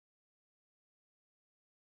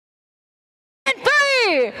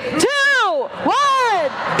3, 2, 1,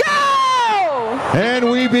 go!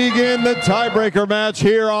 And we begin the tiebreaker match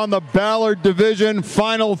here on the Ballard Division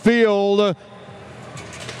final field.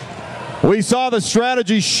 We saw the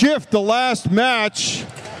strategy shift the last match,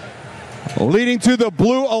 leading to the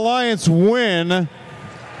Blue Alliance win.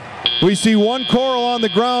 We see one coral on the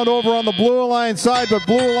ground over on the Blue Alliance side, but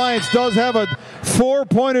Blue Alliance does have a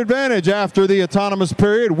 4-point advantage after the autonomous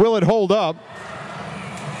period. Will it hold up?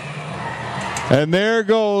 And there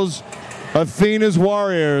goes Athena's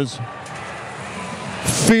Warriors.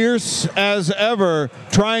 Fierce as ever,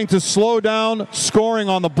 trying to slow down scoring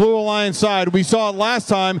on the Blue Alliance side. We saw it last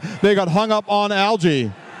time, they got hung up on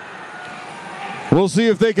algae. We'll see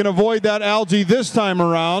if they can avoid that algae this time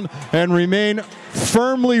around and remain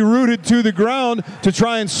firmly rooted to the ground to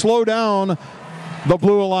try and slow down the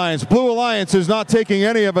Blue Alliance. Blue Alliance is not taking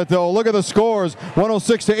any of it though. Look at the scores,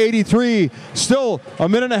 106 to 83. Still a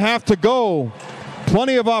minute and a half to go.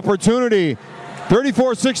 Plenty of opportunity.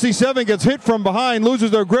 34-67 gets hit from behind,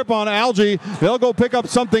 loses their grip on algae. They'll go pick up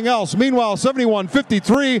something else. Meanwhile,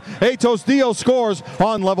 71-53, Atos Dio scores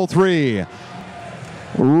on level 3.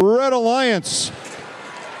 Red Alliance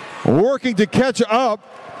working to catch up.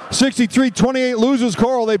 63-28 loses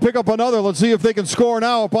coral. They pick up another. Let's see if they can score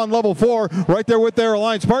now up on level 4. Right there with their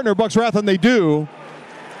alliance partner, Bucks Wrath, and they do.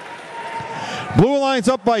 Blue Alliance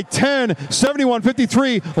up by 10,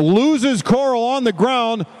 71-53, loses coral on the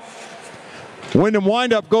ground. Wyndham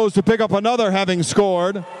Windup goes to pick up another, having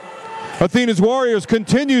scored. Athena's Warriors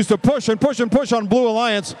continues to push and push and push on Blue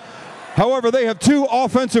Alliance. However, they have 2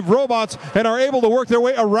 offensive robots and are able to work their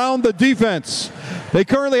way around the defense. They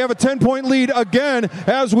currently have a 10-point lead again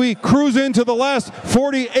as we cruise into the last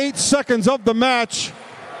 48 seconds of the match.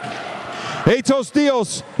 Atos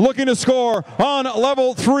Dios looking to score on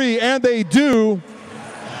level 3, and they do.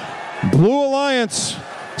 Blue Alliance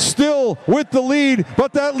still with the lead,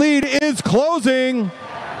 but that lead is closing.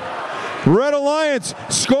 Red Alliance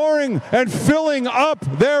scoring and filling up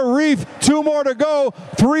their reef. 2 more to go,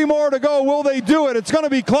 3 more to go. Will they do it? It's going to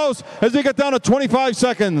be close as they get down to 25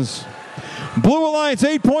 seconds. Blue Alliance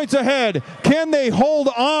 8 points ahead. Can they hold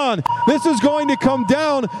on? This is going to come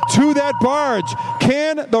down to that barge.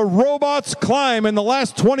 Can the robots climb in the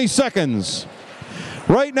last 20 seconds?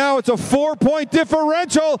 Right now it's a 4-point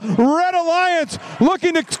differential. Red Alliance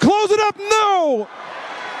looking to close it up. No!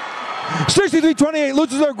 63-28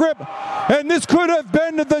 loses their grip. And this could have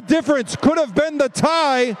been the difference. Could have been the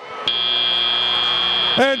tie.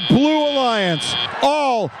 And Blue Alliance,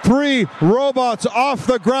 all 3 robots off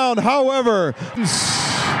the ground. However,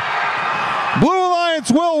 Blue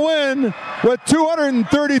Alliance will win with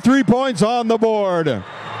 233 points on the board.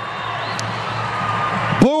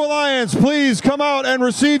 Blue Alliance, please come out and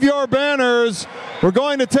receive your banners. We're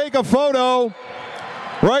going to take a photo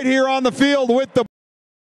right here on the field with the